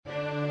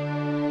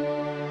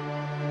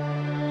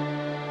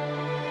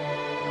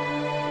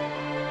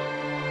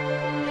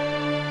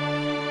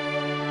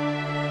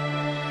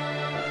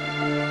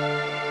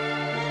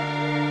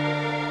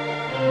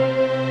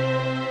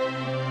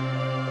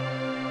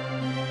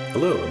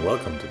Hello and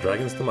welcome to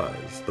Dragon's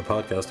Demise, the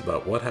podcast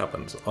about what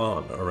happens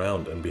on,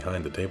 around, and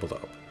behind the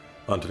tabletop.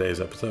 On today's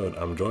episode,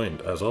 I'm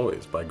joined, as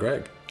always, by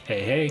Greg.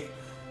 Hey, hey.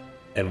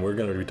 And we're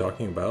going to be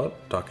talking about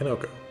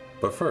Takenoko.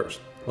 But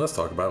first, let's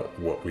talk about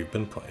what we've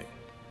been playing.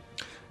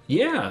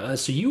 Yeah,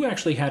 so you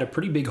actually had a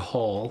pretty big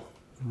haul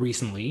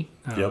recently.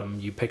 Yep.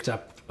 You picked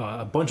up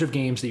a bunch of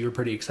games that you were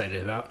pretty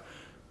excited about.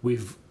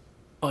 We've,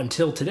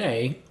 until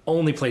today,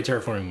 only played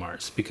Terraforming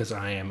Mars because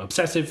I am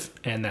obsessive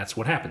and that's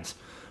what happens.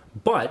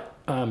 But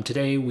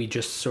today we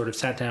just sort of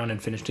sat down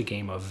and finished a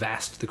game of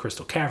Vast the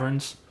Crystal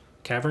Caverns.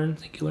 Cavern,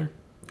 singular?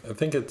 I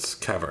think it's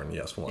Cavern,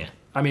 yes, one. Yeah.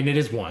 I mean, it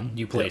is one.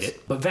 You played Yes.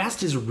 it. But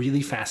Vast is a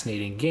really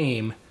fascinating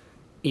game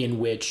in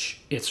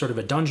which it's sort of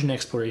a dungeon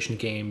exploration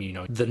game. You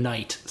know, the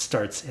knight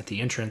starts at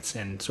the entrance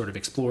and sort of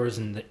explores,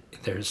 and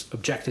there's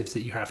objectives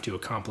that you have to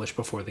accomplish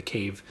before the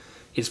cave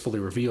is fully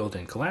revealed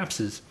and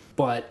collapses.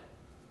 But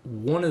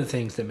one of the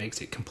things that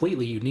makes it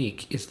completely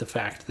unique is the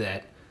fact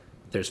that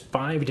there's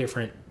 5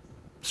 different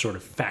sort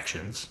of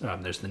factions.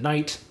 There's the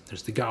knight,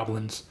 there's the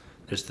goblins,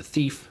 there's the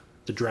thief,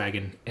 the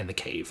dragon, and the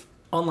cave.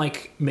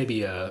 Unlike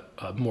maybe a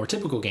more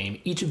typical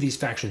game, each of these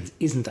factions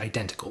isn't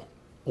identical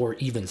or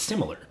even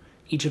similar.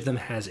 Each of them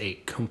has a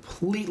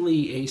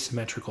completely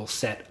asymmetrical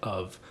set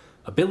of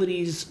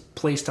abilities,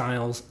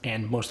 playstyles,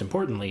 and most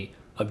importantly,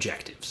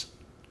 objectives.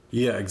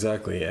 Yeah,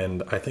 exactly.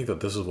 And I think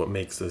that this is what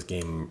makes this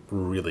game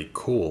really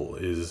cool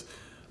is,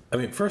 I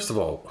mean, first of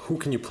all, who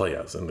can you play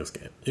as in this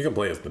game? You can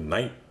play as the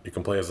knight, you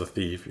can play as the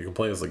thief, you can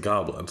play as the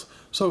goblins.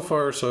 So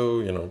far,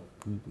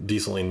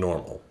 decently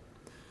normal.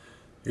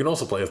 You can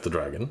also play as the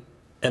dragon.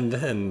 And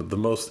then the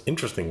most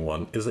interesting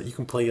one is that you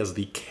can play as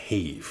the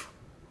cave.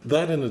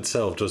 That in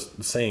itself,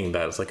 just saying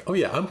that, it's like, oh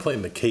yeah, I'm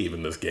playing the cave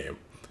in this game,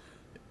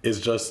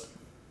 is just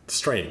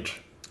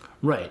strange.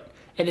 Right.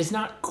 And it's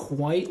not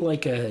quite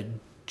like a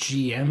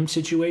GM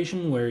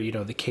situation where, you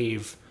know, the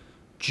cave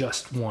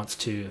just wants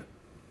to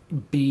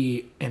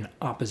be an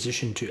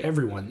opposition to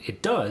everyone.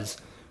 It does,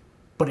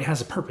 but it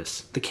has a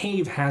purpose. The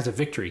cave has a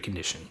victory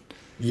condition.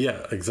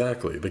 Yeah,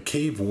 exactly. The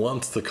cave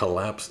wants to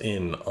collapse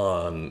in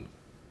on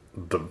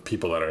the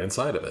people that are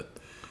inside of it.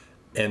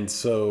 And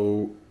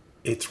so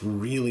it's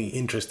really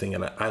interesting,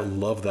 and I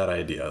love that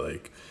idea.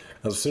 Like,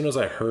 as soon as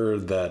I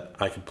heard that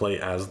I could play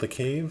as the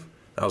cave,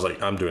 I was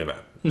like, I'm doing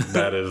that.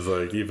 That is,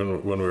 like,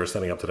 even when we were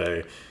setting up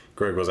today,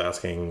 Greg was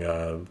asking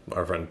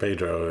our friend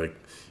Pedro, like,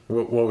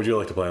 what would you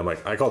like to play? I'm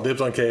like, I call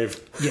dibs on cave.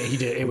 Yeah, he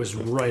did. It was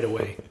right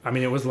away. I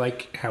mean, it was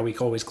like how he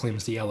always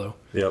claims the yellow.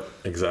 Yep,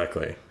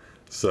 exactly.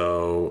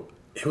 So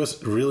it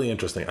was really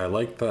interesting. I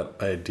like that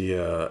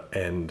idea,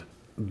 and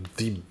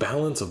the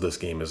balance of this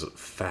game is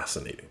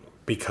fascinating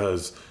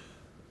because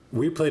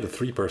we played a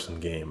 3-person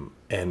game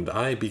and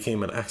I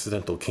became an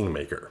accidental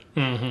kingmaker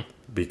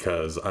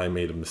because I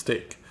made a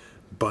mistake.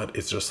 But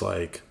it's just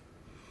like,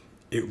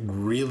 it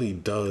really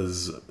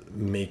does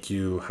make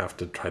you have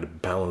to try to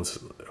balance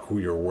who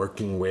you're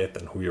working with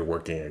and who you're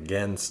working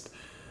against.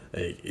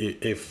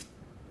 If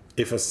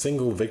a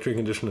single victory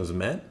condition is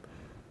met,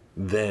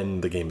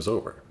 then the game is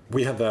over.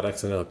 We had that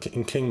accidental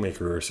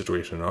kingmaker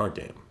situation in our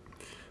game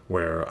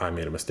where I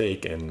made a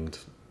mistake and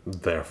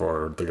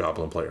therefore the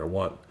goblin player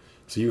won.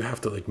 So you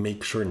have to like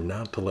make sure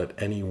not to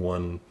let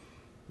anyone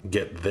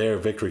get their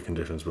victory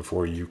conditions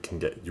before you can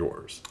get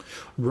yours.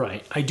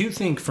 Right. I do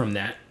think from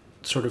that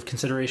sort of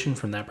consideration,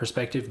 from that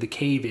perspective, the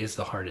cave is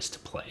the hardest to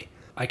play.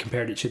 I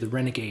compared it to the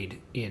Renegade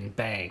in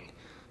Bang,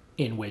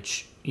 in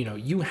which, you know,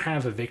 you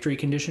have a victory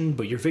condition,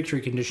 but your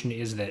victory condition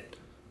is that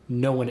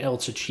no one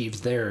else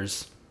achieves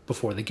theirs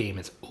before the game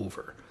is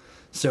over.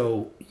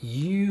 So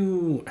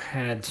you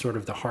had sort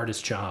of the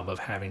hardest job of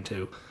having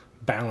to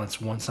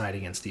balance one side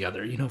against the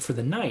other. You know, for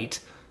the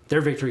knight,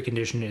 their victory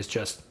condition is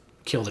just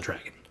kill the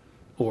dragon.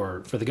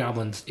 Or for the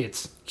goblins,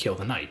 it's kill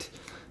the knight.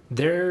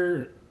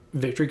 Their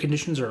victory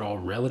conditions are all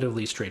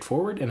relatively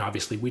straightforward, and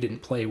obviously we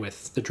didn't play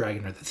with the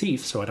dragon or the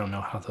thief, so I don't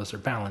know how those are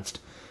balanced.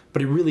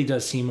 But it really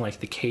does seem like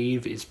the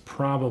cave is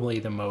probably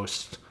the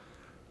most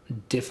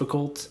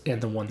difficult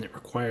and the one that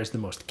requires the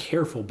most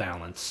careful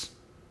balance,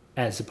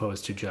 as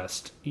opposed to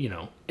just, you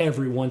know,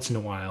 every once in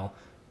a while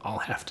I'll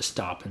have to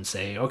stop and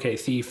say, okay,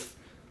 thief,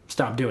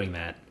 stop doing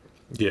that,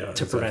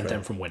 to prevent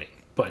them from winning.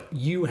 But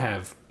you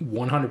have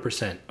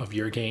 100% of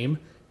your game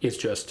is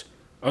just,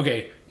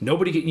 okay,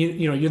 nobody get,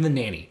 you know, you're the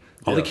nanny.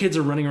 All the kids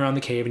are running around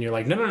the cave and you're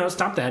like, no,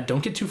 stop that.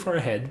 Don't get too far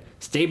ahead.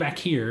 Stay back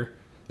here.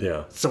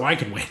 Yeah. So I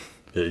can win.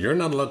 Yeah, you're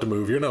not allowed to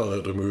move. You're not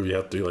allowed to move. You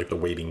have to do like the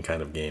waiting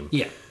kind of game.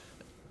 Yeah.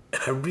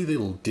 And I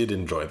really did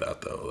enjoy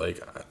that though. Like,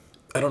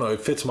 I don't know,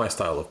 it fits my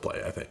style of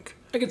play, I think.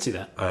 I can see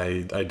that.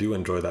 I do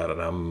enjoy that,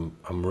 and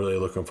I'm really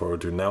looking forward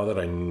to, now that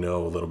I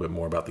know a little bit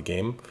more about the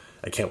game,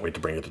 I can't wait to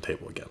bring it to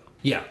table again.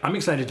 Yeah, I'm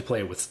excited to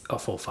play with a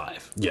full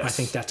 5. Yes. I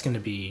think that's going to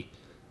be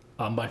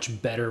a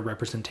much better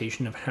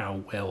representation of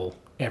how well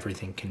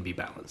everything can be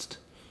balanced.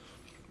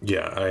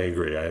 Yeah, I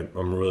agree.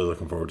 I'm really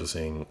looking forward to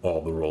seeing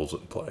all the roles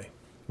in play.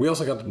 We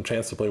also got the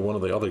chance to play one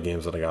of the other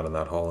games that I got in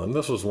that haul, and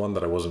this was one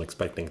that I wasn't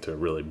expecting to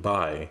really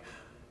buy.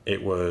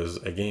 It was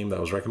a game that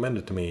was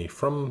recommended to me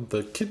from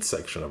the kids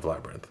section of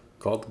Labyrinth.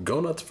 called Go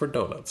Nuts for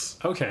Donuts.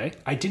 Okay.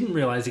 I didn't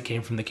realize it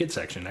came from the kids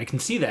section. I can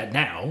see that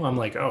now. I'm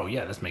like, oh,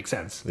 yeah, this makes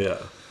sense. Yeah.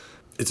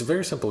 It's a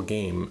very simple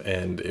game,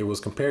 and it was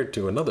compared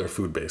to another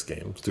food-based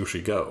game,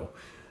 Sushi Go.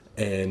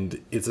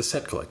 And it's a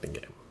set collecting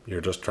game.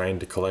 You're just trying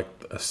to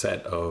collect a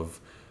set of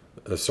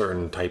a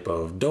certain type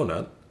of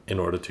donut in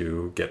order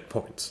to get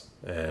points.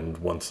 And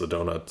once the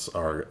donuts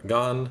are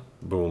gone,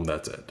 boom,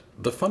 that's it.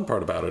 The fun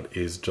part about it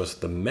is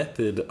just the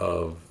method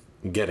of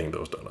getting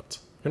those donuts.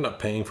 You're not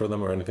paying for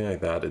them or anything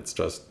like that. It's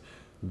just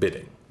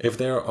bidding. If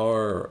there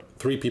are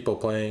 3 people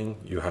playing,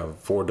 you have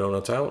 4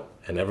 donuts out,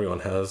 and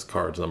everyone has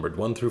cards numbered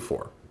 1 through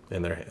 4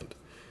 in their hand.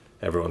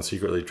 Everyone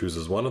secretly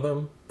chooses one of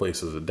them,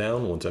 places it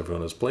down. Once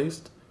everyone is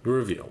placed, you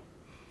reveal.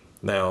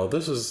 Now,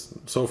 this is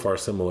so far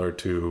similar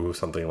to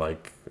something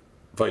like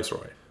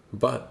Viceroy.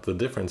 But the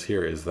difference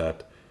here is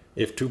that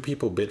if 2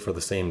 people bid for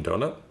the same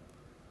donut,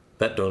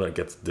 that donut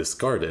gets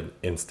discarded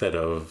instead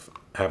of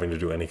having to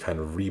do any kind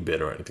of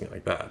rebid or anything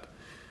like that.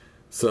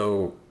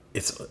 So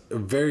it's a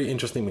very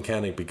interesting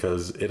mechanic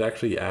because it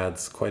actually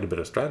adds quite a bit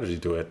of strategy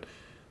to it.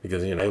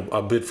 Because,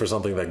 I'll bid for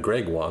something that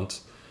Greg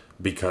wants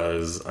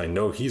because I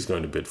know he's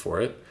going to bid for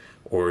it.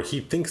 Or he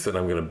thinks that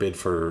I'm going to bid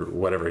for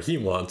whatever he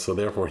wants, so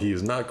therefore he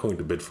is not going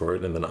to bid for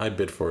it, and then I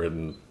bid for it,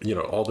 and,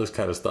 all this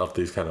kind of stuff,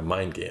 these kind of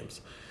mind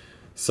games.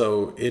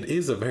 So it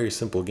is a very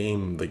simple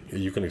game that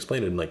you can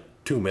explain it in like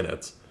 2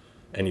 minutes,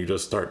 and you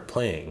just start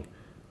playing.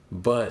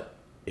 But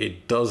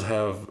it does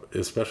have,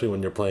 especially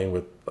when you're playing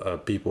with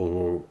people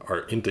who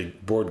are into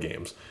board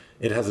games,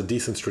 it has a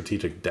decent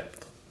strategic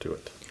depth to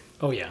it.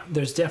 Oh, yeah.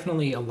 There's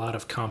definitely a lot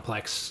of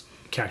complex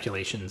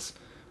calculations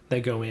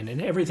that go in,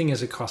 and everything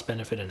is a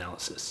cost-benefit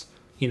analysis.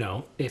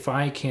 If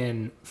I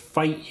can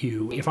fight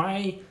you, if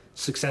I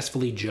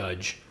successfully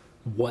judge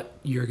what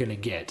you're going to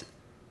get,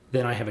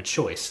 then I have a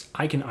choice.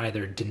 I can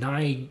either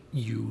deny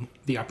you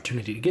the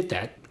opportunity to get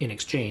that in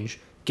exchange,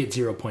 get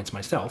 0 points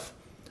myself,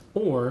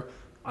 or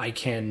I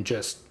can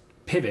just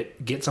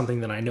pivot, get something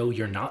that I know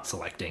you're not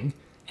selecting,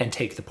 and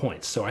take the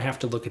points. So I have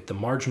to look at the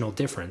marginal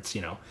difference,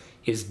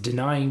 is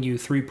denying you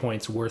 3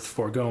 points worth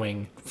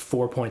foregoing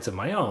 4 points of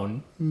my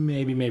own?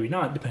 Maybe, maybe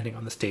not, depending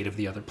on the state of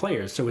the other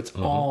players. So it's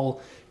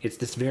it's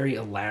this very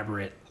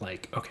elaborate,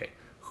 okay,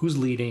 who's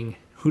leading?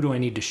 Who do I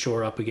need to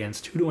shore up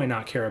against? Who do I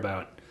not care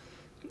about?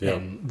 Yeah.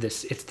 And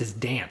it's this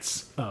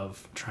dance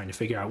of trying to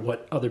figure out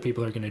what other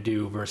people are going to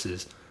do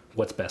versus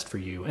what's best for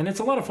you. And it's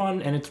a lot of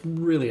fun, and it's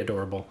really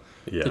adorable.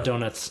 Yeah. The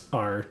donuts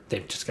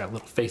they've just got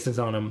little faces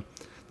on them.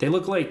 They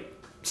look like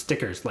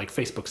stickers, like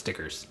Facebook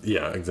stickers.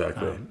 Yeah,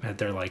 exactly.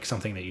 They're like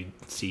something that you'd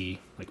see,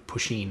 like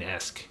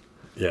Pusheen-esque.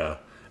 Yeah.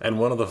 And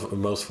one of the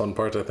most fun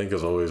parts, I think,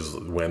 is always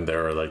when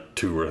there are like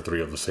 2 or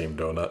 3 of the same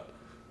donut.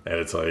 And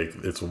it's like,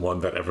 it's one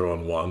that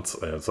everyone wants.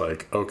 And it's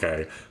like,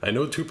 okay, I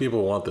know 2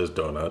 people want this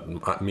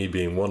donut, me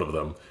being one of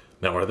them.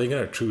 Now, are they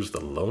going to choose the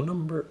low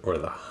number or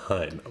the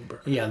high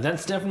number? Yeah,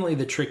 that's definitely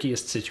the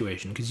trickiest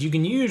situation. Because you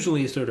can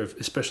usually sort of,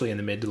 especially in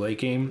the mid to late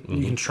game,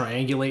 you can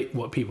triangulate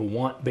what people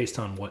want based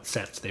on what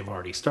sets they've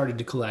already started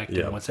to collect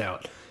and what's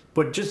out.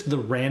 But just the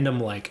random,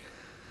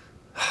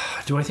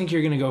 do I think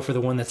you're going to go for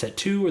the one that's at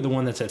 2 or the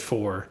one that's at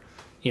 4?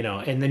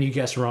 And then you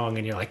guess wrong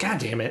and you're like, God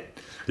damn it.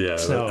 Yeah,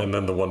 and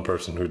then the one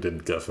person who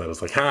didn't guess that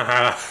was like, ha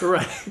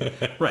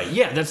ha. Right.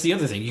 Yeah, that's the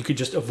other thing. You could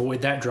just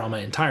avoid that drama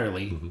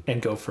entirely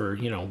and go for,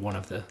 one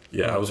of the...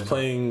 Yeah, I was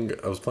playing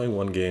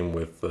one game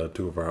with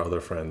 2 of our other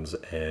friends,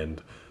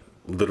 and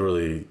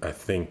literally, I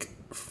think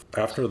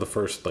after the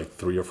first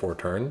 3 or 4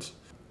 turns,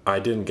 I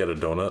didn't get a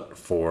donut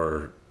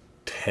for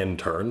 10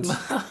 turns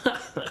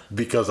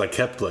because I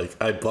kept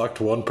I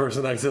blocked one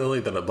person accidentally,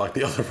 then I blocked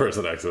the other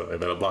person accidentally,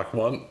 then I blocked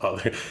one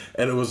other,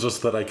 and it was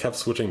just that I kept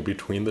switching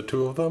between the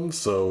 2 of them,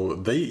 so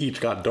they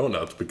each got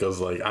donuts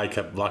because I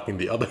kept blocking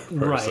the other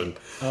person. Right.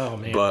 Oh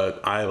man.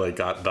 But I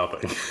got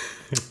nothing.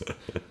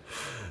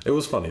 It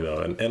was funny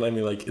though, and I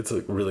mean it's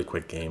a really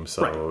quick game,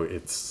 so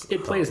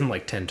it plays in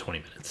 10-20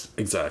 minutes.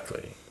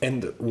 Exactly.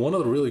 And one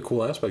of the really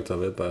cool aspects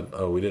of it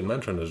that we didn't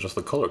mention is just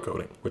the color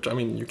coding, which I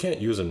mean you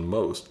can't use in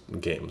most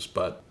games,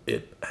 but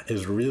it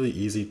is really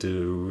easy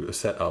to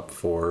set up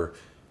for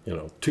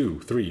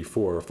 2, 3,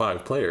 4,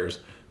 5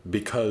 players,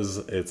 because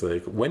it's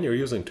when you're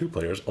using 2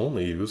 players,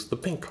 only use the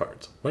pink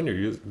cards. When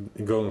you're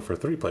going for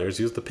 3 players,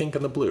 use the pink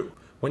and the blue.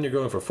 When you're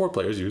going for 4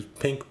 players, use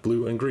pink,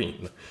 blue, and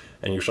green.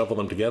 And you shuffle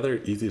them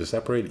together, easy to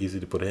separate, easy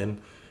to put in.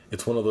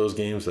 It's one of those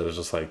games that is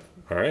just all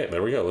right,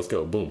 there we go, let's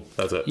go, boom,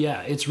 that's it.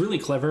 Yeah, it's really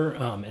clever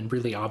and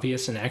really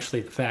obvious, and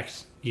actually the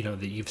fact,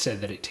 that you've said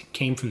that it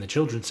came from the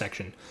children's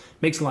section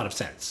makes a lot of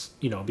sense,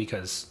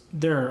 because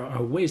there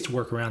are ways to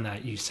work around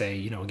that. You say,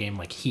 a game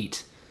like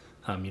Heat,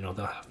 they'll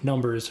have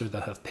numbers or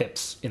they'll have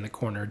pips in the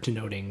corner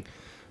denoting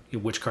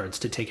which cards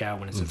to take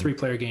out when it's a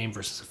 3-player game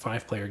versus a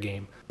 5-player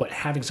game. But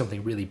having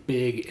something really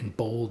big and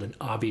bold and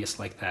obvious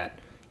like that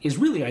is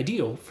really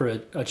ideal for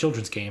a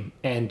children's game.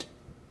 And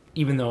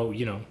even though,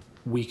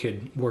 we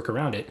could work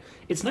around it,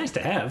 it's nice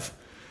to have.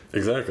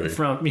 Exactly.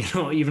 From,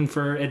 even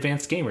for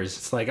advanced gamers.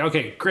 It's like,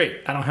 okay,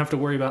 great. I don't have to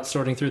worry about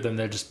sorting through them.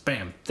 They're just,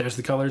 bam, there's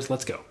the colors,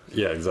 let's go.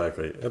 Yeah,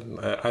 exactly. And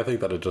I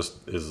think that it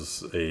just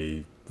is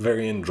a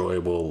very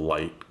enjoyable,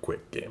 light,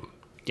 quick game.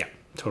 Yeah,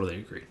 totally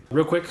agree.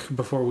 Real quick,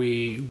 before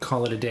we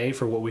call it a day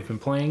for what we've been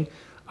playing,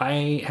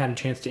 I had a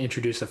chance to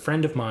introduce a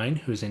friend of mine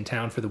who's in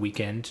town for the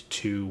weekend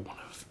to one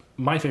of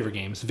my favorite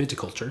games,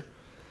 Viticulture.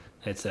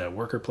 It's a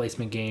worker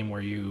placement game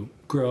where you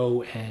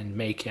grow and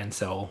make and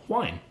sell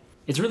wine.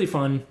 It's really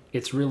fun.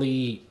 It's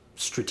really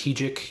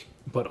strategic,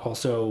 but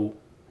also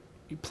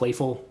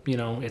playful.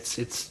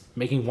 It's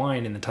making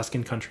wine in the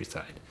Tuscan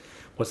countryside.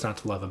 What's not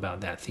to love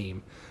about that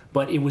theme?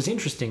 But it was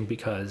interesting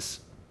because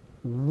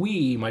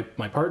my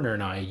partner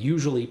and I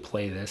usually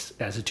play this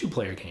as a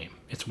 2-player game.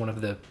 It's one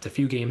of the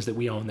few games that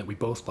we own that we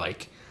both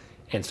like.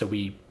 And so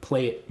we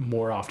play it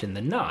more often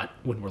than not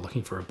when we're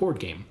looking for a board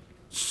game.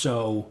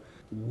 So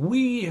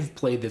we have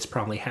played this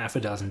probably half a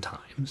dozen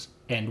times,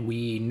 and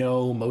we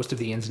know most of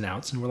the ins and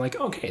outs, and we're like,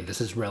 okay,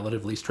 this is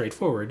relatively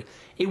straightforward.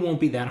 It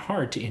won't be that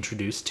hard to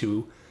introduce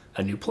to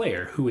a new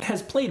player who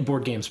has played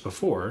board games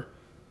before,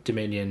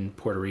 Dominion,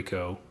 Puerto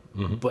Rico,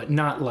 but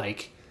not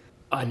like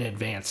an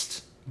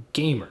advanced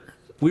gamer.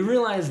 We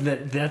realized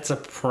that that's a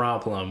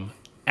problem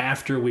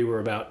after we were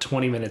about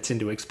 20 minutes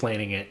into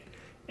explaining it,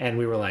 and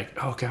we were like,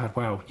 oh god,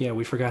 wow, yeah,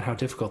 we forgot how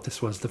difficult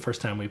this was the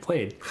first time we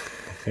played.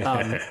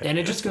 And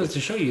it just goes to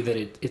show you that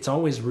it's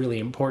always really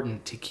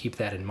important to keep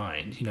that in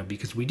mind,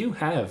 because we do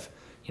have,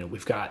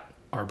 we've got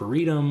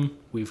Arboretum,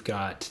 we've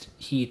got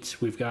Heat,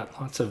 we've got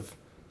lots of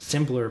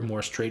simpler,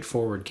 more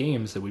straightforward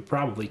games that we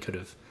probably could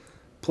have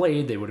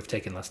played. They would have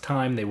taken less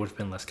time, they would have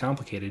been less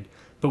complicated,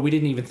 but we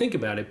didn't even think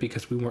about it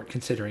because we weren't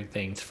considering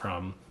things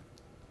from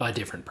a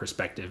different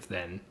perspective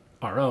than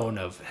our own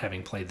of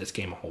having played this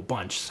game a whole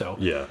bunch. So,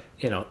 yeah,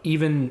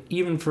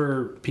 even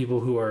for people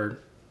who are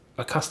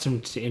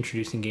accustomed to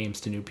introducing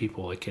games to new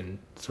people, it can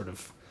sort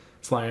of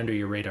fly under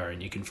your radar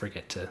and you can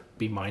forget to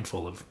be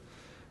mindful of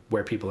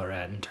where people are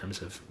at in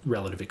terms of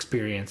relative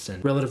experience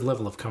and relative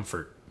level of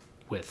comfort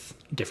with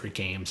different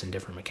games and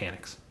different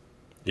mechanics.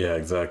 Yeah,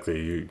 exactly.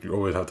 You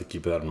always have to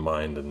keep that in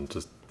mind and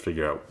just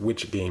figure out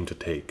which game to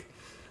take.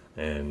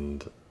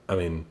 And, I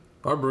mean,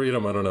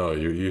 Arboretum, I don't know.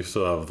 You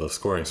still have the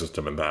scoring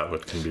system in that,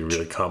 which can be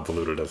really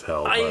convoluted as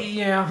hell.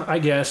 Yeah, I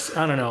guess.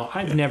 I don't know.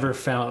 I've never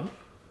found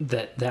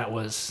that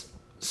was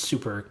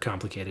super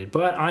complicated,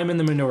 but I'm in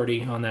the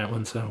minority on that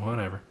one, so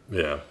whatever.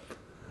 Yeah.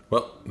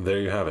 Well, there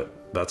you have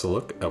it. That's a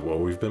look at what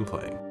we've been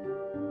playing.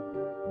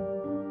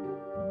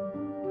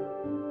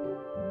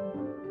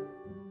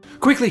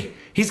 Quickly!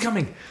 He's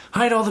coming!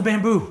 Hide all the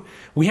bamboo!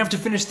 We have to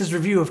finish this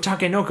review of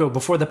Takenoko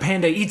before the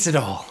panda eats it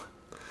all!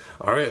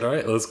 All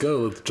right, let's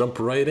go. Let's jump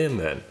right in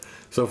then.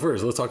 So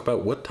first, let's talk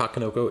about what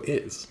Takenoko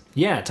is.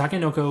 Yeah,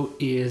 Takenoko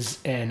is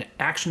an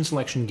action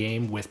selection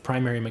game with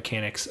primary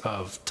mechanics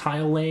of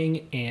tile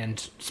laying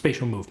and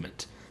spatial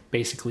movement.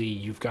 Basically,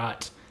 you've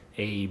got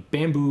a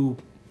bamboo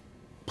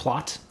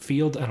plot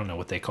field, I don't know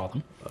what they call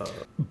them,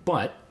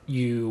 but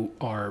you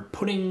are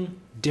putting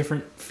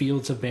different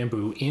fields of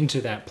bamboo into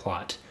that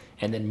plot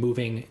and then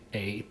moving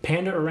a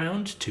panda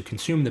around to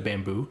consume the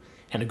bamboo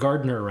and a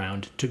gardener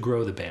around to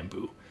grow the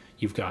bamboo.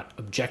 You've got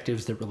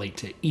objectives that relate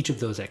to each of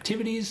those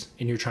activities,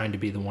 and you're trying to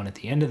be the one at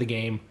the end of the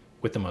game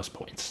with the most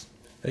points.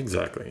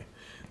 Exactly.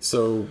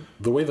 So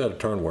the way that a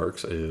turn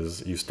works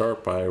is you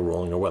start by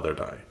rolling a weather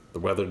die. The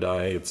weather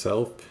die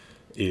itself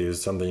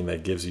is something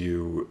that gives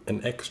you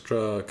an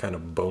extra kind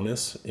of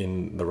bonus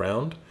in the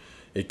round.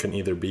 It can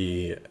either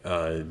be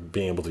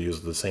being able to use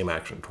the same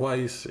action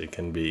twice. It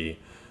can be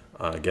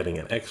getting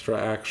an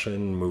extra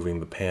action, moving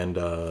the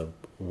panda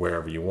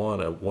wherever you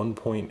want at one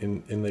point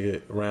in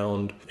the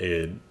round.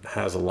 It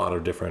has a lot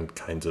of different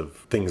kinds of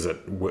things that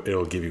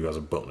it'll give you as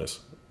a bonus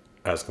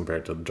as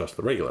compared to just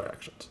the regular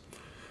actions.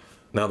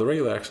 Now, the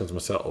regular actions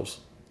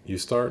themselves, you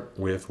start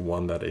with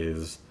one that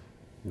is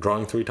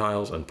drawing 3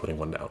 tiles and putting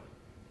one down.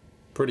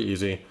 Pretty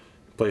easy.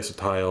 Place a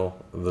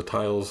tile. The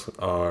tiles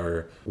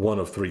are one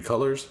of 3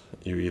 colors.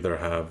 You either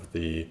have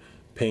the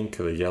pink,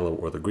 the yellow,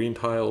 or the green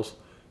tiles.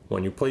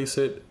 When you place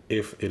it,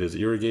 if it is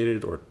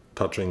irrigated or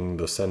touching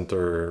the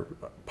center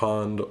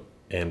pond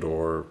and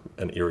or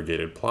an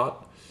irrigated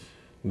plot,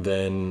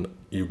 then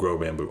you grow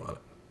bamboo on it.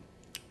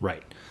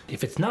 Right.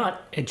 If it's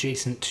not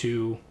adjacent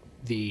to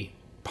the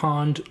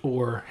pond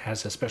or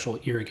has a special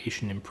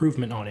irrigation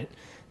improvement on it,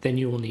 then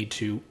you will need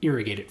to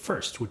irrigate it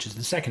first, which is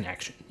the second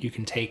action. You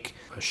can take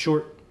a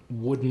short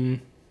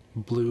wooden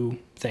blue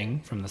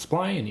thing from the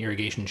supply, an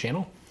irrigation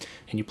channel,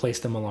 and you place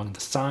them along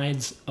the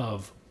sides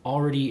of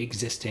already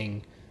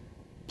existing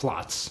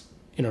plots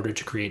in order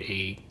to create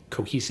a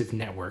cohesive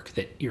network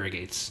that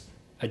irrigates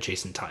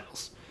adjacent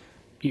tiles.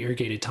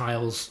 Irrigated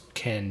tiles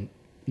can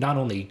not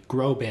only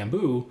grow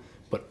bamboo,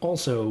 but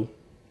also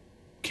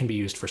can be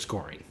used for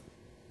scoring.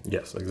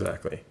 Yes,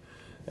 exactly.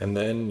 And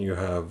then you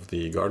have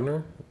the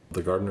gardener.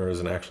 The gardener is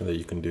an action that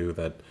you can do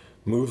that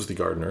moves the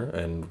gardener,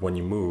 and when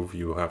you move,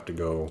 you have to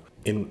go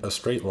in a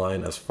straight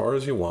line as far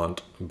as you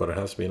want, but it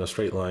has to be in a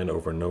straight line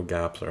over no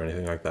gaps or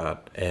anything like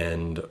that.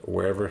 And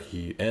wherever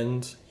he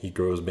ends, he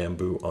grows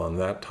bamboo on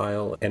that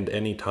tile and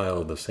any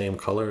tile of the same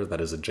color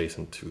that is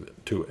adjacent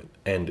to it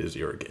and is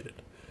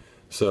irrigated.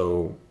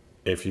 So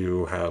if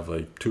you have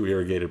like 2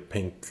 irrigated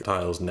pink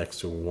tiles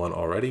next to one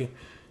already,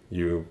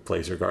 you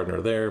place your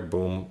gardener there,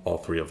 boom, all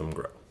 3 of them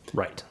grow.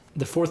 Right.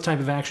 The 4th type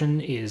of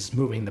action is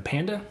moving the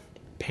panda.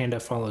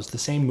 Panda follows the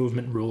same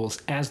movement rules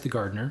as the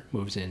gardener,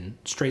 moves in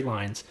straight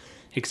lines,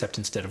 except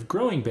instead of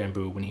growing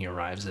bamboo when he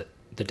arrives at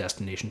the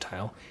destination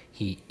tile,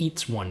 he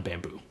eats 1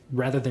 bamboo.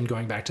 Rather than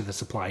going back to the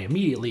supply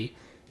immediately,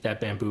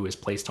 that bamboo is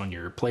placed on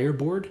your player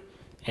board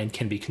and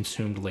can be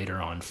consumed later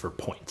on for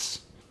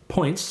points.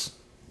 Points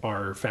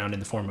are found in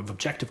the form of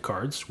objective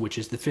cards, which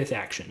is the 5th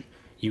action.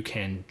 You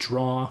can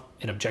draw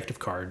an objective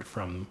card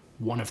from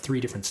one of 3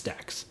 different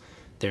stacks.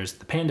 There's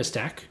the panda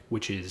stack,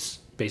 which is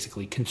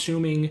basically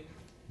consuming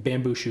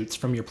bamboo shoots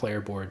from your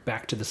player board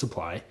back to the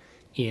supply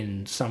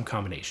in some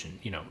combination.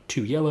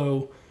 2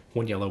 yellow,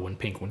 1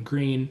 pink, 1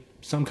 green.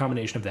 Some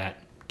combination of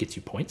that gets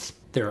you points.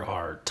 There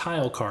are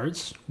tile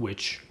cards,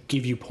 which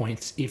give you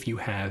points if you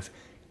have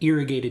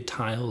irrigated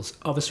tiles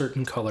of a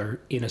certain color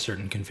in a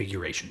certain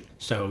configuration.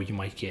 So you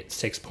might get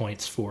 6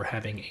 points for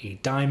having a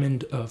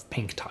diamond of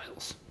pink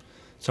tiles,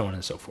 so on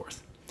and so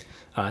forth.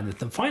 And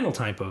the final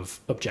type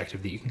of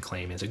objective that you can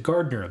claim is a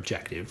gardener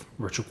objective,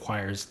 which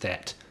requires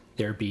that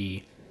there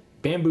be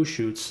bamboo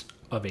shoots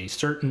of a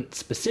certain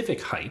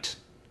specific height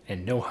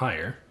and no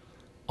higher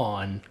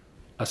on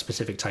a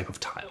specific type of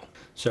tile.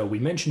 So we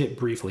mentioned it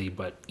briefly,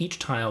 but each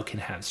tile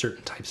can have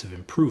certain types of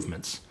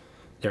improvements.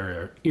 There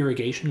are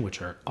irrigation, which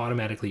are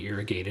automatically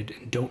irrigated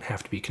and don't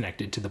have to be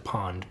connected to the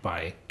pond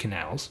by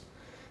canals.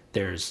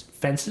 There's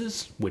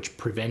fences, which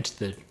prevent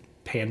the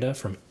panda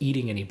from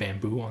eating any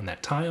bamboo on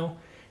that tile.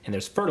 And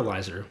there's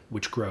fertilizer,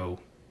 which grow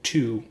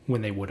 2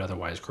 when they would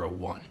otherwise grow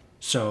 1.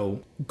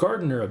 So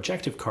gardener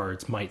objective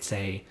cards might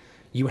say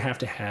you have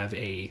to have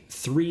a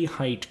 3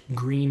 height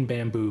green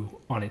bamboo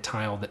on a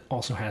tile that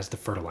also has the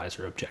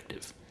fertilizer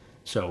objective.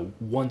 So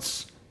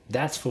once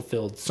that's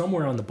fulfilled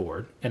somewhere on the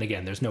board, and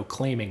again, there's no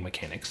claiming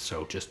mechanics,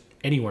 so just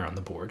anywhere on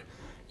the board,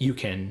 you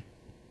can,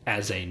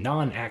 as a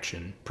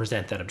non-action,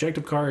 present that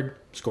objective card,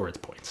 score its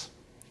points.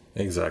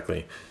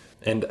 Exactly.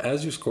 And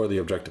as you score the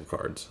objective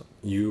cards,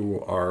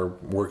 you are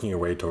working your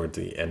way towards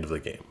the end of the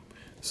game.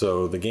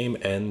 So the game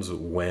ends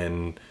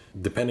when,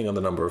 depending on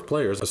the number of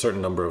players, a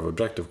certain number of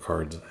objective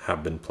cards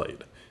have been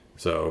played.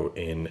 So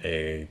in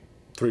a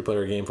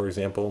 3-player game, for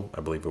example, I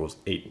believe it was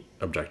 8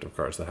 objective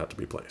cards that had to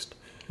be placed.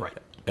 Right.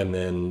 And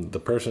then the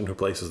person who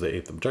places the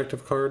 8th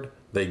objective card,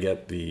 they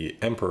get the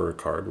Emperor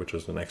card, which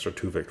is an extra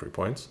 2 victory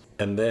points.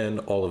 And then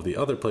all of the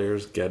other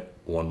players get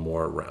 1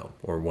 more round,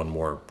 or 1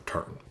 more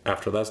turn.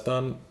 After that's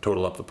done,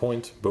 total up the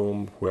points,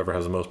 boom, whoever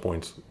has the most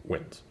points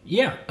wins.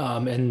 Yeah,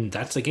 and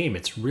that's the game.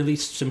 It's really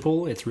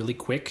simple, it's really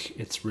quick,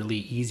 it's really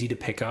easy to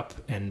pick up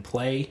and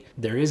play.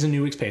 There is a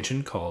new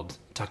expansion called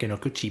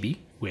Takenoko Chibi,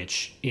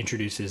 which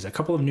introduces a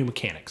couple of new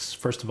mechanics.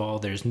 First of all,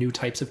 there's new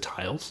types of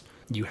tiles.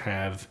 You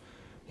have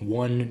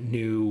 1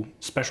 new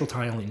special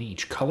tile in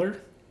each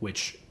color,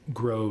 which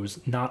grows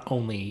not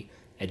only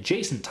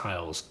adjacent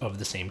tiles of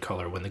the same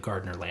color when the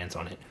gardener lands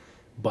on it,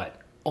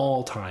 but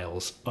all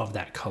tiles of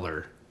that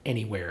color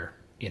anywhere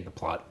in the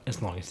plot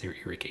as long as they're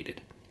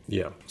irrigated.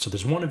 Yeah. So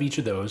there's 1 of each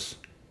of those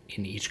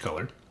in each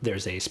color.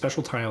 There's a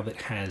special tile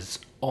that has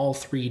all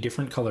 3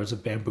 different colors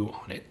of bamboo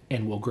on it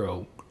and will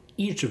grow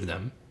each of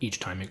them each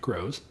time it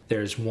grows.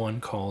 There's 1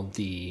 called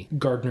the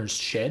Gardener's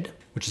Shed,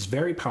 which is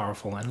very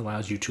powerful and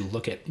allows you to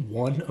look at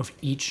 1 of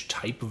each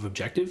type of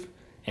objective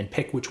and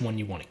pick which one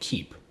you want to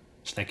keep.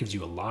 So that gives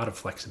you a lot of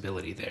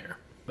flexibility there.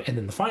 And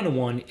then the final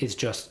one is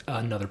just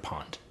another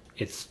pond.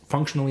 It's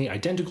functionally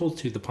identical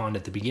to the pond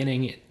at the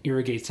beginning. It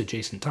irrigates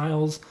adjacent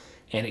tiles,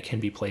 and it can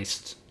be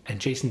placed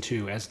adjacent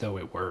to as though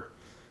it were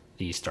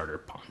the starter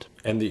pond.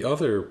 And the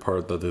other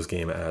part that this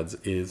game adds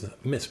is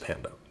Miss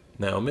Panda.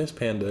 Now, Miss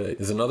Panda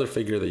is another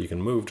figure that you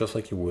can move just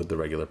like you would the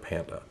regular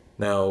panda.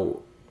 Now,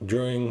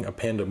 during a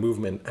panda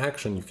movement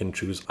action, you can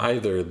choose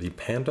either the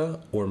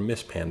panda or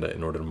Miss Panda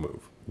in order to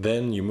move.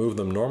 Then you move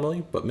them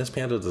normally, but Miss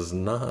Panda does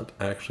not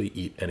actually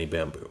eat any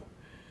bamboo.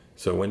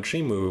 So when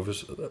she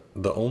moves,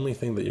 the only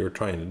thing that you're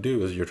trying to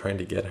do is you're trying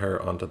to get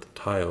her onto the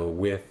tile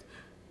with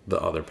the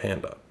other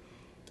panda.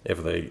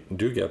 If they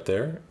do get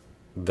there,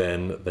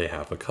 then they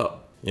have a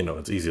cub.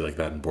 It's easy like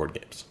that in board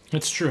games.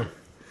 It's true.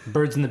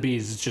 Birds and the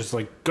bees, it's just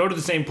like, go to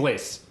the same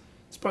place.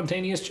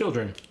 Spontaneous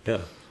children.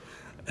 Yeah.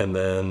 And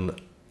then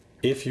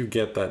if you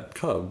get that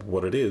cub,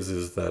 what it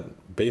is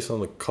that based on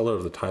the color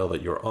of the tile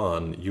that you're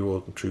on, you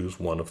will choose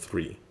 1 of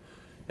 3.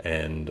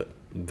 And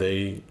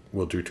they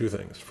will do 2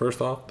 things.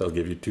 First off, they'll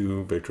give you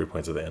 2 victory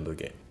points at the end of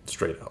the game,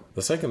 straight out.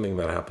 The second thing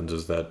that happens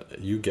is that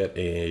you get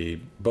a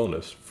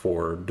bonus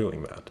for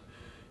doing that.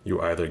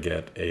 You either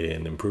get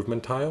an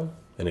improvement tile,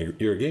 an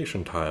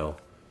irrigation tile,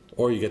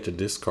 or you get to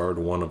discard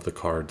 1 of the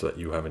cards that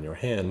you have in your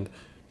hand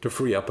to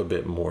free up a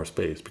bit more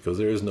space, because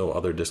there is no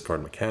other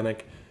discard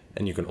mechanic.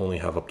 and you can only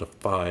have up to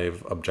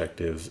 5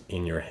 objectives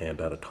in your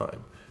hand at a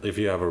time. If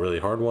you have a really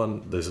hard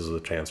one, this is a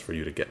chance for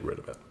you to get rid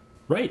of it.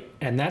 Right,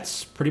 and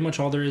that's pretty much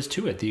all there is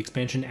to it. The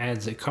expansion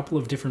adds a couple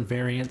of different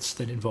variants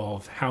that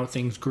involve how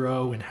things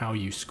grow and how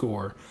you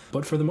score,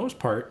 but for the most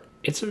part,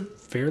 it's a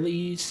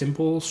fairly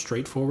simple,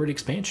 straightforward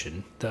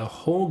expansion. The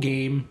whole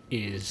game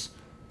is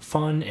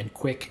fun and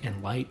quick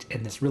and light,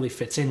 and this really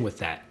fits in with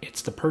that.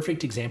 It's the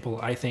perfect example,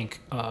 I think,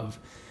 of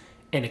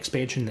an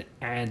expansion that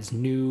adds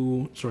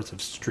new sorts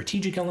of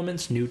strategic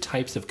elements, new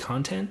types of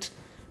content,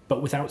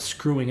 but without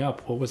screwing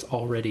up what was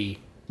already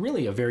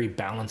really a very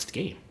balanced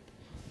game.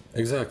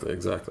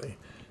 Exactly.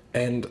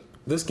 And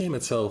this game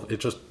itself,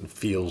 it just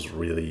feels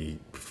really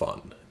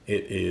fun.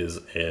 It is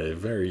a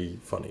very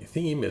funny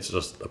theme. It's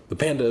just the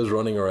panda is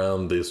running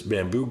around this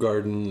bamboo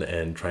garden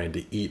and trying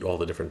to eat all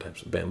the different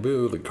types of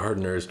bamboo. The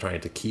gardener is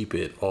trying to keep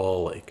it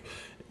all like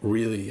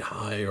really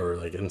high or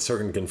like in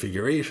certain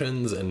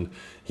configurations, and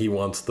he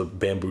wants the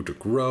bamboo to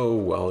grow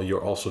while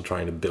you're also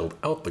trying to build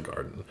out the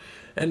garden.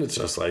 And it's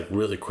just like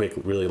really quick,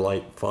 really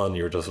light fun.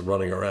 You're just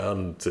running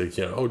around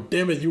to, oh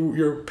damn it,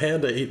 your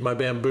panda ate my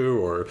bamboo,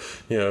 or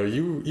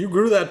you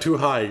grew that too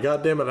high.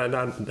 God damn it, I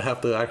not have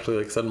to actually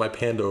like send my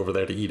panda over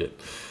there to eat it.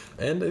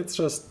 And it's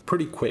just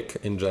pretty quick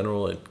in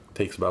general. It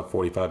takes about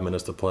 45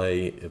 minutes to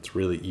play. It's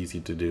really easy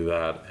to do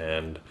that,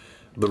 and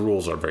the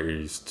rules are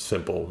very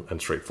simple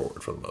and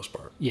straightforward for the most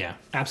part. Yeah,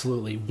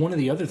 absolutely. One of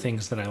the other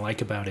things that I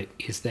like about it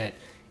is that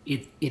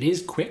it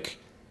is quick,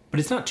 but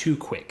it's not too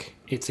quick.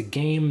 It's a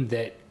game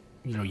that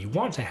you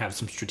want to have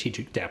some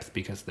strategic depth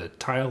because the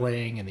tile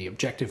laying and the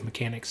objective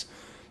mechanics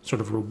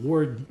sort of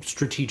reward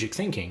strategic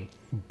thinking.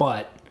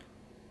 But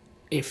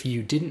if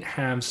you didn't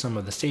have some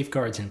of the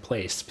safeguards in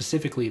place,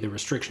 specifically the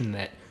restriction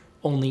that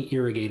only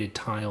irrigated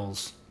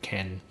tiles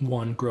can,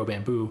 1, grow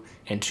bamboo,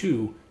 and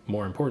 2,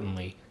 more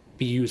importantly,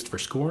 be used for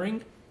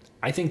scoring,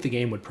 I think the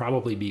game would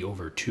probably be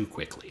over too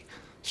quickly.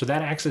 So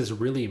that acts as a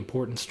really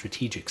important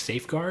strategic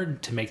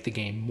safeguard to make the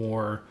game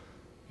more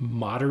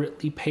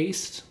moderately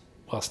paced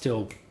while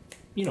still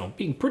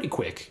being pretty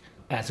quick,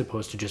 as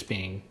opposed to just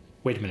being,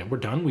 wait a minute, we're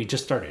done? We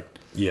just started.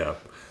 Yeah.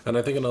 And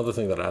I think another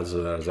thing that adds to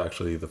that is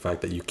actually the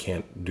fact that you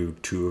can't do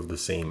 2 of the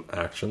same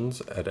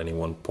actions at any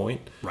one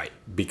point. Right.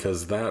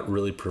 Because that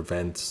really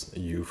prevents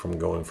you from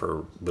going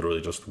for literally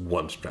just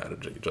one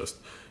strategy. Just,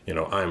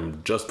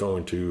 I'm just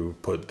going to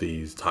put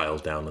these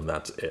tiles down and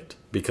that's it.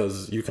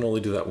 Because you can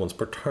only do that once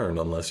per turn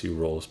unless you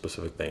roll a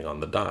specific thing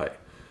on the die.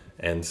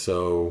 And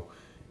so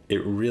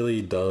it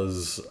really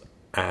does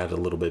add a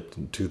little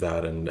bit to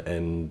that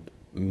and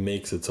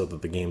makes it so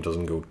that the game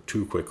doesn't go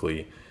too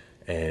quickly,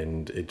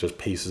 and it just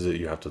paces it.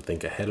 You have to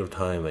think ahead of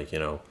time, like,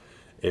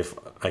 if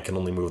I can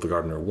only move the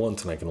gardener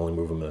once and I can only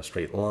move him in a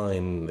straight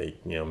line,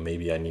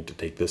 maybe I need to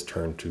take this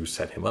turn to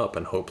set him up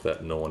and hope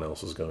that no one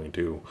else is going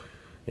to,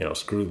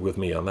 screw with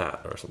me on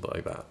that or something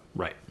like that.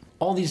 Right.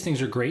 All these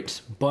things are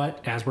great,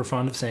 but as we're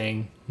fond of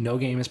saying, no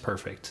game is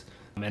perfect.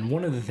 And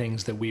one of the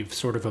things that we've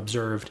sort of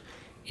observed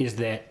is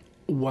that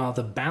while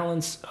the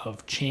balance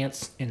of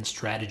chance and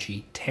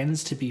strategy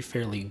tends to be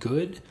fairly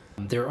good,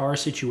 there are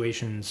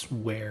situations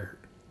where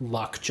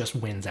luck just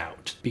wins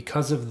out.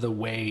 Because of the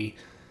way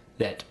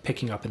that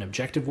picking up an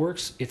objective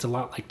works, it's a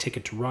lot like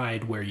Ticket to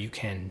Ride, where you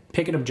can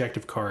pick an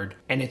objective card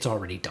and it's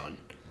already done.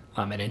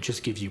 And it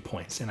just gives you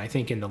points. And I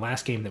think in the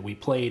last game that we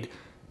played,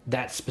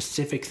 that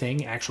specific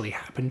thing actually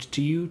happened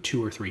to you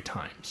 2 or 3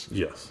 times.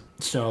 Yes.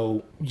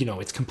 So,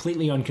 it's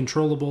completely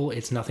uncontrollable.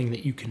 It's nothing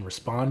that you can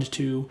respond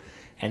to.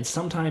 And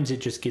sometimes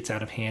it just gets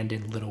out of hand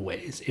in little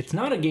ways. It's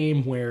not a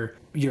game where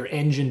your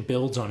engine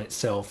builds on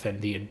itself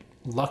and the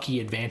lucky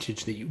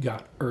advantage that you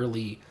got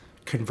early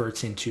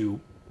converts into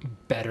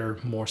better,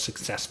 more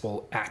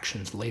successful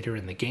actions later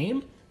in the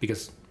game,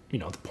 because, the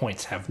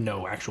points have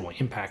no actual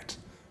impact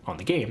on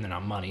the game. They're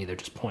not money, they're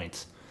just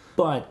points.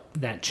 But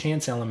that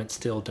chance element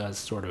still does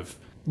sort of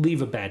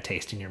leave a bad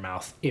taste in your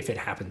mouth if it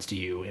happens to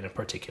you in a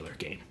particular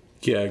game.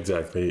 Yeah,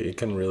 exactly. It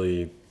can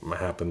really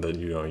happen that,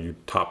 you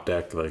top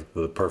deck like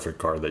the perfect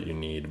card that you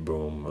need.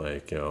 Boom.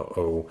 Like,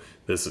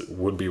 this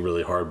would be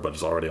really hard, but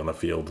it's already on the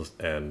field.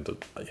 And,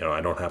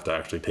 I don't have to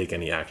actually take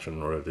any action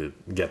in order to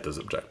get this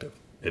objective.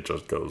 It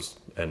just goes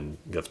and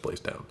gets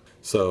placed down.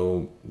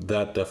 So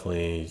that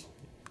definitely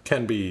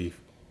can be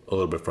a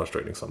little bit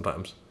frustrating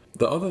sometimes.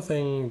 The other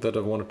thing that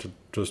I wanted to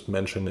just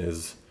mention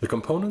is the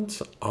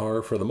components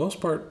are, for the most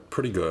part,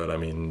 pretty good. I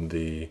mean,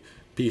 the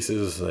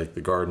pieces like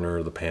the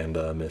gardener, the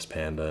panda, Miss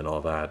Panda, and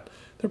all that,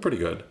 they're pretty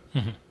good.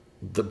 Mm-hmm.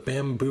 The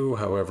bamboo,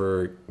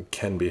 however,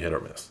 can be hit or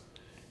miss.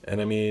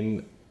 And I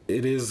mean,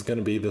 it is going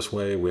to be this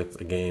way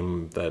with a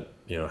game that,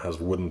 has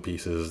wooden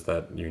pieces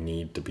that you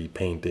need to be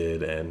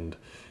painted, and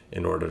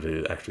in order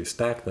to actually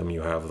stack them,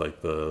 you have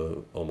like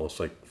the almost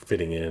like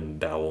fitting in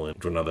dowel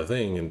into another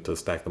thing and to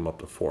stack them up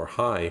to 4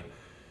 high.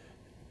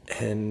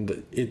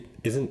 And it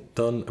isn't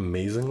done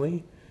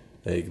amazingly.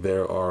 Like,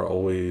 there are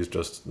always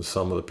just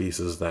some of the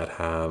pieces that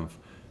have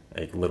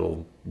like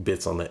little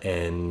bits on the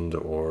end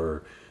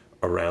or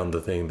around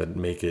the thing that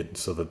make it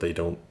so that they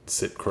don't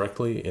sit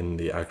correctly in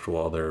the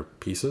actual other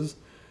pieces.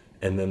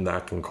 And then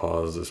that can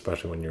cause,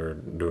 especially when you're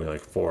doing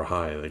like 4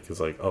 high, like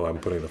it's like, oh, I'm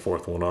putting the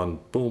 4th one on,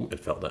 boom, it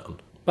fell down.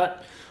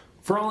 But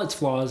for all its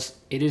flaws,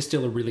 it is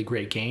still a really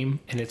great game,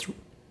 and it's,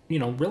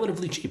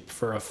 relatively cheap.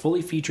 For a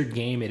fully featured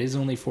game, it is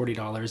only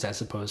 $40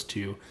 as opposed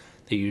to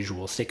the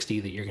usual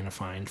 $60 that you're going to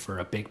find for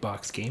a big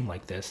box game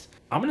like this.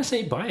 I'm going to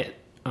say buy it.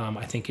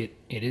 I think it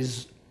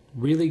is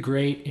really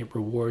great. It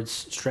rewards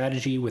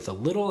strategy with a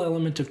little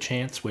element of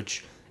chance,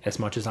 which, as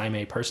much as I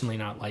may personally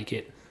not like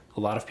it, a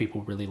lot of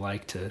people really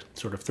like to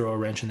sort of throw a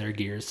wrench in their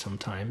gears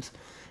sometimes.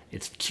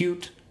 It's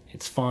cute,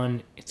 it's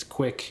fun, it's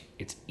quick,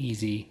 it's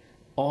easy.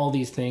 All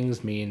these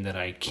things mean that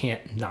I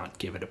can't not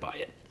give it a buy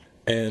it.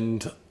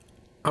 And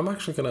I'm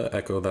actually going to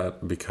echo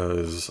that,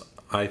 because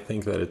I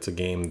think that it's a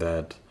game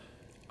that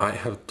I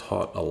have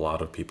taught a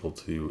lot of people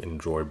to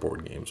enjoy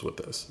board games with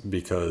this,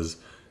 because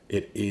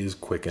it is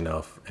quick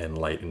enough and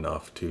light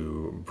enough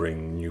to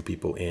bring new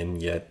people in,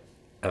 yet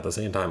at the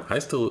same time, I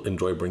still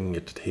enjoy bringing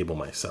it to table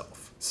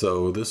myself.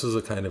 So this is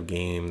a kind of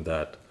game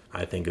that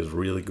I think is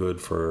really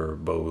good for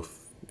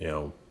both,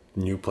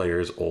 new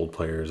players, old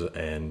players,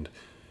 and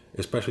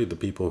especially the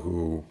people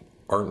who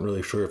aren't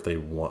really sure if they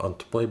want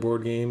to play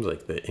board games,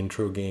 like the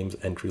intro games,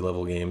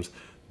 entry-level games.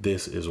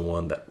 This is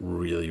one that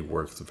really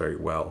works very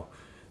well.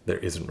 There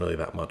isn't really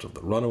that much of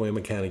the runaway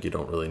mechanic. You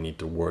don't really need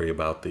to worry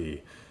about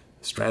the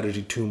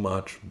strategy too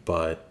much,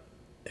 but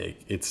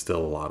it's still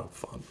a lot of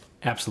fun.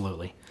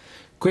 Absolutely.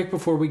 Quick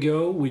before we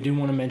go, we do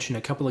want to mention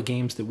a couple of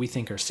games that we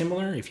think are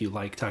similar. If you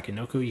like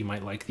Takenoko, you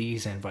might like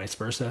these, and vice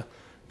versa.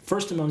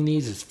 First among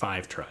these is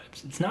Five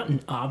Tribes. It's not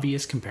an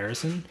obvious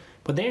comparison,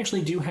 but they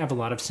actually do have a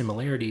lot of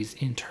similarities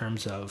in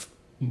terms of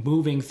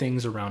moving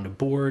things around a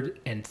board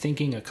and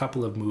thinking a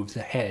couple of moves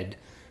ahead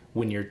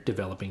when you're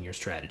developing your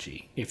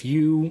strategy. If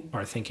you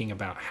are thinking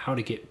about how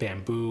to get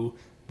bamboo,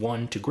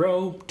 1, to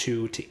grow,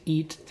 2, to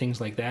eat, things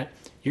like that,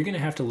 you're going to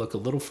have to look a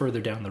little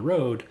further down the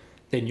road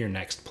than your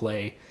next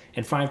play.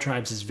 And Five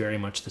Tribes is very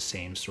much the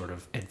same sort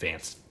of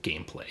advanced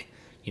gameplay.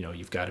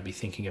 You've got to be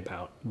thinking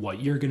about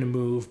what you're going to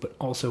move, but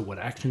also what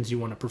actions you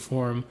want to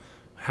perform,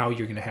 how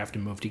you're going to have to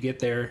move to get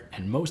there,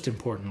 and most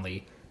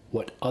importantly,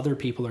 what other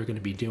people are going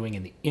to be doing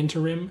in the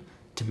interim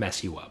to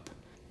mess you up.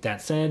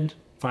 That said,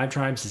 Five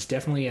Tribes is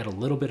definitely at a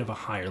little bit of a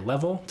higher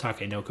level.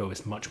 Takenoko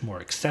is much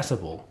more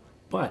accessible,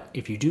 but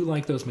if you do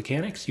like those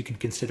mechanics, you can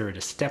consider it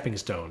a stepping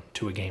stone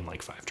to a game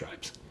like Five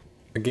Tribes.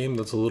 A game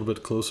that's a little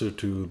bit closer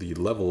to the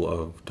level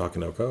of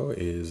Takenoko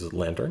is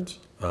Lanterns,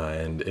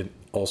 and it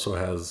also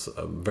has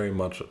very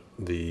much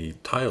the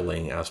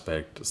tile-laying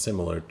aspect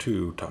similar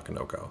to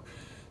Takenoko.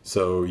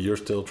 So you're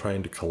still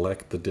trying to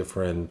collect the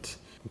different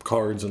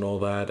cards and all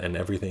that, and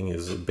everything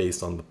is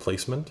based on the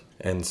placement.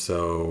 And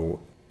so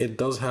it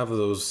does have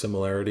those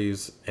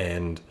similarities,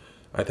 and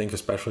I think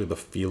especially the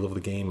feel of the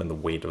game and the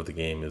weight of the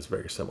game is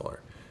very similar.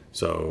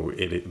 So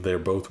they're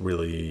both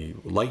really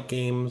light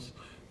games.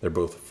 They're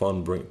both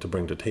fun to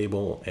bring to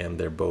table, and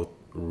they're both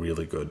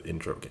really good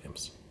intro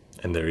games.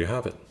 And there you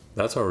have it.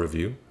 That's our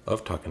review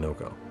of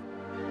Takenoko.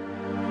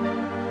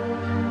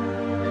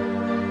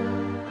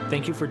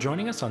 Thank you for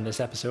joining us on this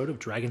episode of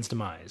Dragon's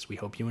Demise. We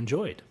hope you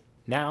enjoyed.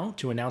 Now,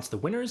 to announce the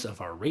winners of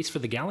our Race for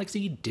the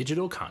Galaxy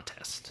digital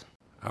contest.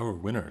 Our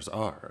winners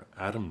are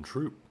Adam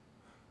Troop,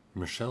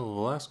 Michelle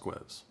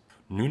Velasquez,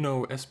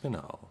 Nuno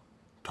Espinal,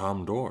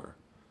 Tom Dorr,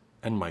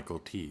 and Michael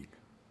Teague.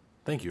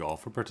 Thank you all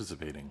for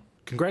participating.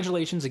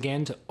 Congratulations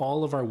again to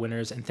all of our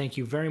winners, and thank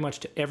you very much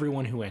to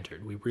everyone who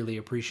entered. We really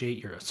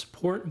appreciate your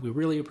support. We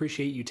really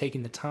appreciate you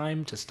taking the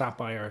time to stop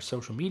by our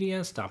social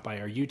media, stop by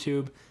our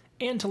YouTube,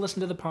 and to listen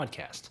to the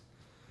podcast.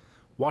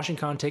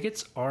 WashingCon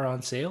tickets are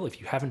on sale. If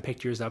you haven't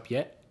picked yours up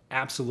yet,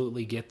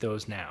 absolutely get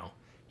those now.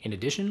 In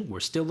addition, we're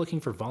still looking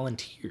for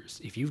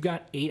volunteers. If you've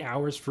got 8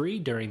 hours free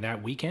during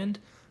that weekend,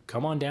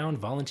 come on down,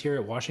 volunteer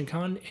at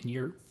WashingCon, and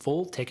your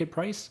full ticket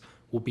price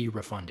will be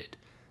refunded.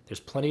 There's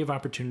plenty of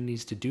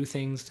opportunities to do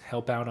things,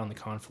 help out on the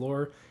con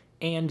floor,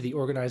 and the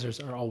organizers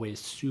are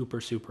always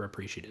super, super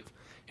appreciative.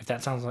 If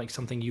that sounds like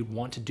something you'd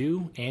want to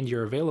do and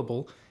you're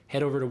available,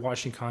 head over to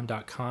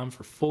WashingCon.com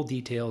for full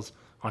details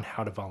on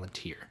how to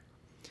volunteer.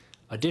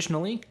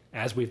 Additionally,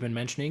 as we've been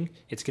mentioning,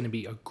 it's going to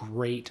be a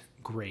great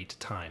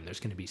time.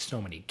 There's going to be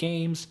so many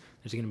games.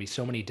 There's going to be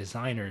so many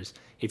designers.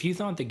 If you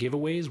thought the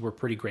giveaways were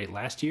pretty great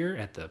last year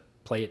at the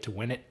Play It to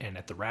Win It and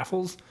at the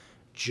raffles,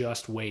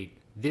 just wait.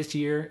 This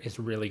year is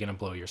really going to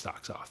blow your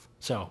socks off.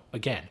 So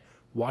again,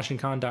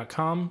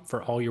 WashingCon.com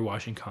for all your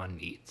WashingCon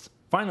needs.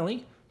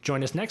 Finally,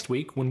 join us next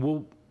week when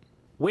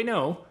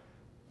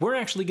we're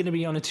actually going to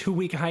be on a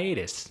 2-week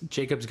hiatus.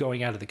 Jacob's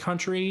going out of the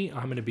country.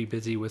 I'm going to be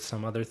busy with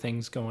some other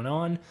things going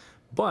on,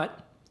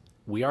 but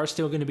we are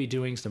still going to be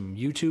doing some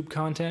YouTube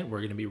content. We're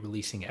going to be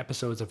releasing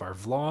episodes of our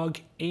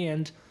vlog,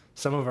 and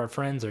some of our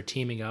friends are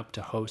teaming up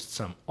to host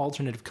some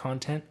alternative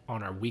content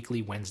on our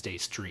weekly Wednesday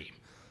stream.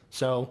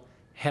 So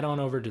head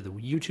on over to the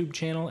YouTube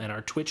channel and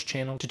our Twitch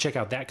channel to check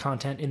out that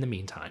content in the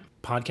meantime.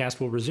 Podcast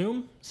will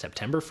resume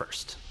September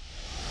 1st.